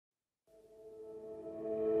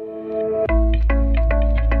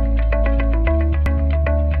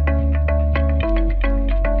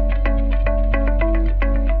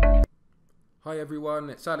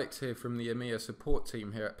everyone, it's Alex here from the EMEA support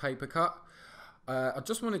team here at PaperCut. I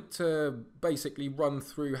just wanted to basically run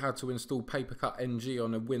through how to install PaperCut NG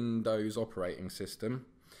on a Windows operating system.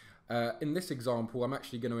 In this example, I'm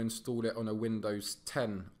actually going to install it on a Windows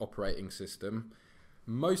 10 operating system.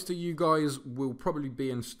 Most of you guys will probably be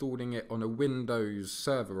installing it on a Windows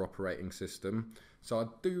Server operating system, so I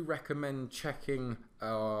do recommend checking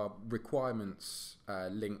our requirements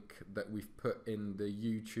link that we've put in the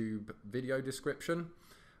YouTube video description,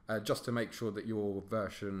 just to make sure that your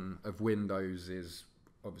version of Windows is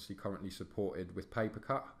obviously currently supported with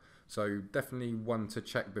PaperCut. So definitely one to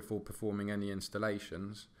check before performing any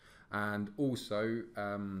installations. And also,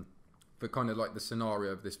 for kind of like the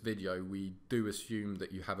scenario of this video, we do assume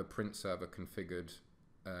that you have a print server configured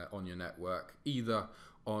on your network, either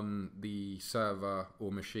on the server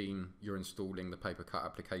or machine you're installing the PaperCut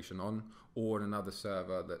application on, or on another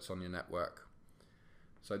server that's on your network.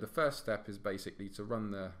 So the first step is basically to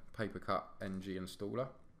run the PaperCut NG installer.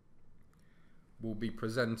 We'll be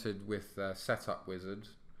presented with a setup wizard,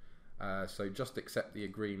 so just accept the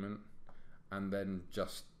agreement and then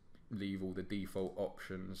just leave all the default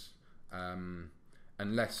options,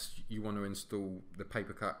 unless you want to install the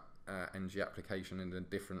PaperCut NG application in a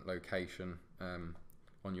different location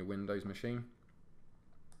on your Windows machine.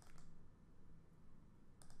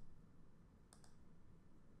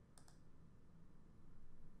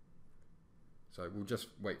 So we'll just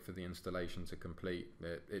wait for the installation to complete.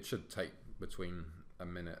 It should take between a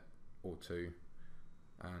minute or two,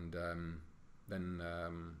 and then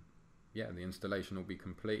yeah, the installation will be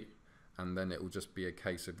complete, and then it will just be a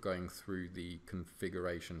case of going through the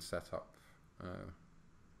configuration setup.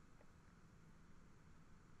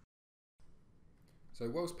 So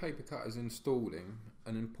whilst PaperCut is installing,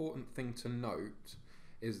 an important thing to note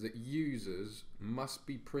is that users must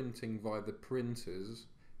be printing via the printers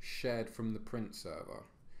shared from the print server.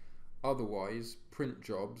 Otherwise, print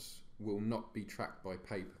jobs will not be tracked by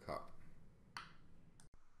PaperCut.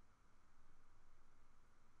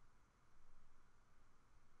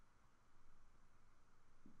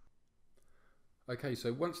 Okay,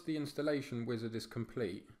 so once the installation wizard is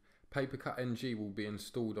complete, PaperCut NG will be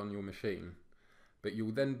installed on your machine, but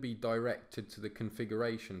you'll then be directed to the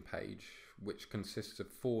configuration page, which consists of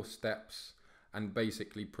 4 steps and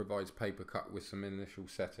basically provides PaperCut with some initial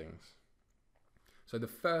settings. So the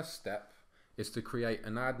first step is to create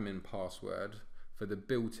an admin password for the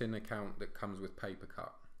built-in account that comes with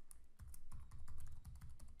PaperCut.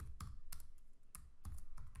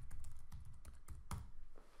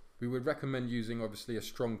 We would recommend using obviously a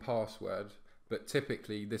strong password, but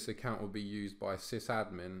typically this account will be used by a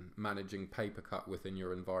sysadmin managing PaperCut within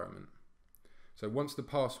your environment. So once the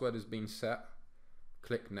password has been set,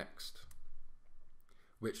 click Next,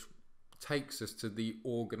 which takes us to the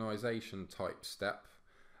organization type step.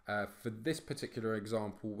 For this particular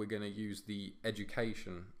example, we're going to use the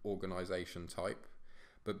education organization type,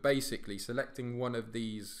 but basically selecting one of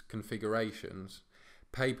these configurations,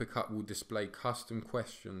 PaperCut will display custom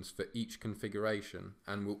questions for each configuration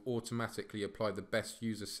and will automatically apply the best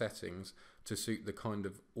user settings to suit the kind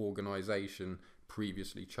of organization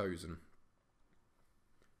previously chosen.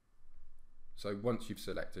 So once you've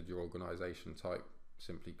selected your organization type,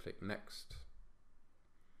 simply click Next.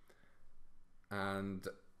 And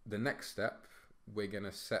the next step, we're going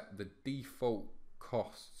to set the default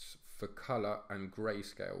costs for color and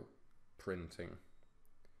grayscale printing.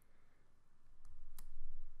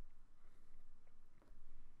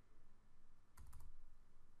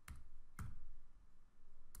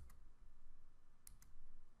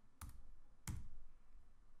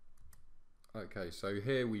 Okay, so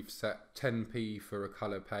here we've set 10p for a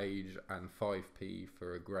color page and 5p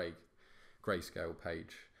for a grayscale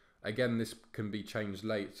page. Again, this can be changed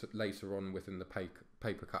later on within the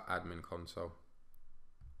PaperCut admin console.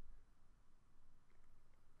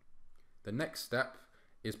 The next step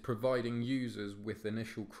is providing users with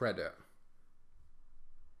initial credit.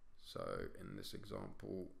 So in this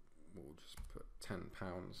example, we'll just put £10,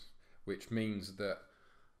 which means that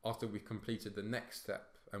after we've completed the next step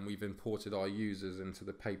and we've imported our users into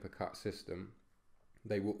the PaperCut system,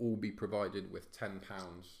 they will all be provided with £10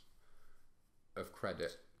 of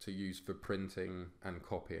credit to use for printing and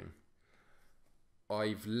copying.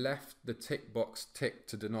 I've left the tick box ticked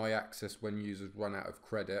to deny access when users run out of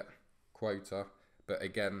credit quota, but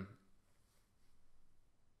again,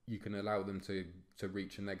 you can allow them to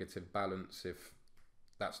reach a negative balance if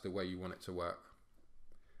that's the way you want it to work.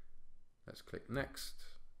 Let's click Next.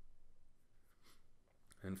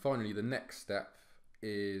 And finally, the next step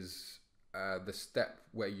is the step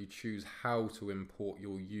where you choose how to import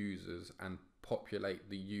your users and populate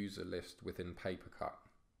the user list within PaperCut.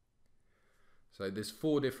 So there's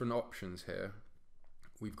 4 different options here.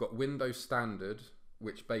 We've got Windows Standard,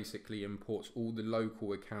 which basically imports all the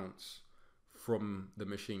local accounts from the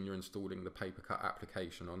machine you're installing the PaperCut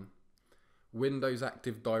application on. Windows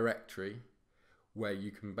Active Directory, where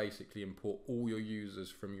you can basically import all your users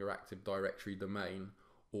from your Active Directory domain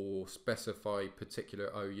or specify particular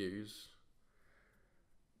OUs.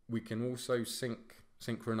 We can also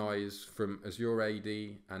synchronize from Azure AD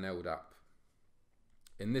and LDAP.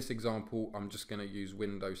 In this example, I'm just going to use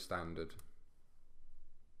Windows Standard.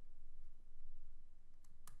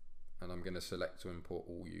 And I'm going to select to import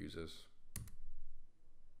all users.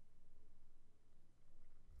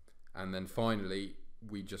 And then finally,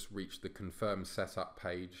 we just reach the confirm setup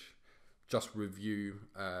page. Just review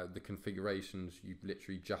the configurations you've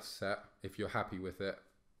literally just set. If you're happy with it,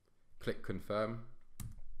 click confirm.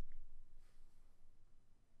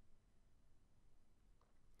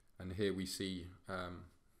 And here we see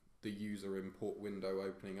the user import window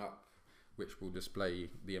opening up, which will display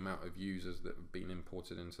the amount of users that have been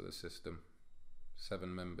imported into the system.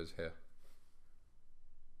 7 members here.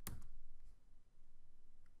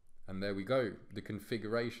 And there we go, the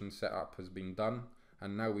configuration setup has been done,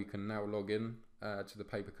 and now we can log in to the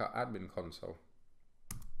PaperCut admin console.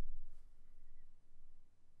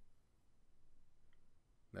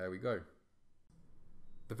 There we go.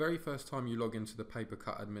 The very first time you log into the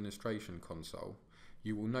PaperCut administration console,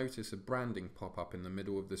 you will notice a branding pop up in the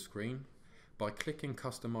middle of the screen. By clicking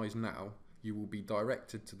Customize Now, you will be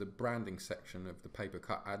directed to the branding section of the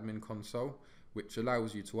PaperCut admin console, which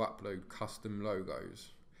allows you to upload custom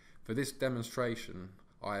logos. For this demonstration,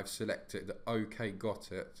 I have selected the OK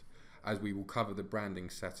Got It, as we will cover the branding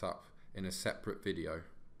setup in a separate video.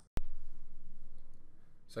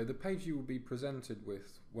 So the page you will be presented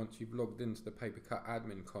with once you've logged into the PaperCut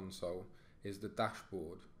admin console is the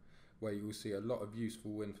dashboard, where you will see a lot of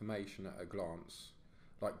useful information at a glance,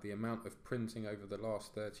 like the amount of printing over the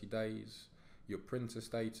last 30 days, your printer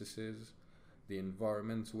statuses, the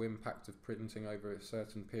environmental impact of printing over a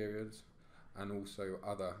certain period, and also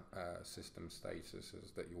other system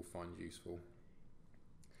statuses that you'll find useful.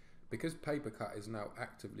 Because PaperCut is now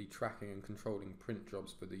actively tracking and controlling print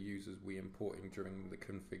jobs for the users we importing during the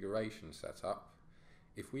configuration setup,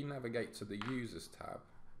 if we navigate to the Users tab,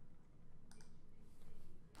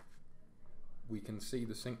 we can see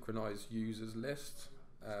the synchronized users list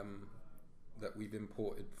that we've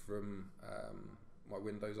imported from my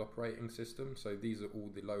Windows operating system. So these are all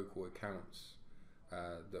the local accounts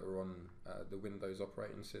that are on the Windows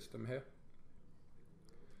operating system here.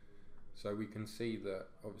 So we can see that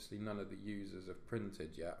obviously none of the users have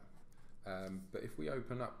printed yet, but if we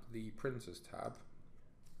open up the Printers tab,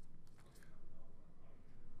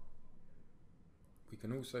 we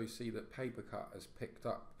can also see that PaperCut has picked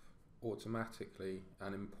up automatically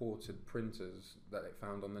and imported printers that it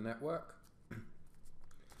found on the network.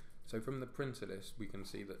 So from the printer list, we can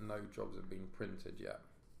see that no jobs have been printed yet.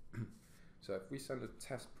 So if we send a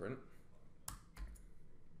test print,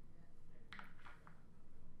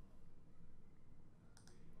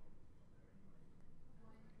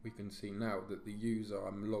 we can see now that the user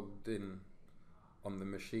I'm logged in on the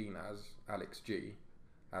machine as, Alex G,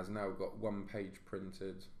 has now got 1 page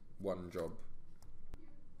printed, 1 job.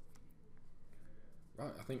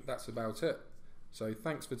 Right, I think that's about it. So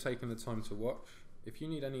thanks for taking the time to watch. If you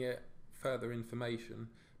need any further information,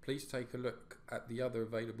 please take a look at the other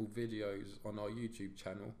available videos on our YouTube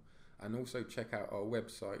channel, and also check out our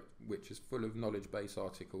website, which is full of knowledge-based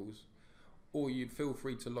articles, or you'd feel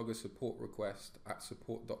free to log a support request at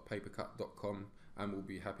support.papercut.com and we'll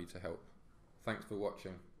be happy to help. Thanks for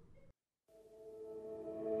watching.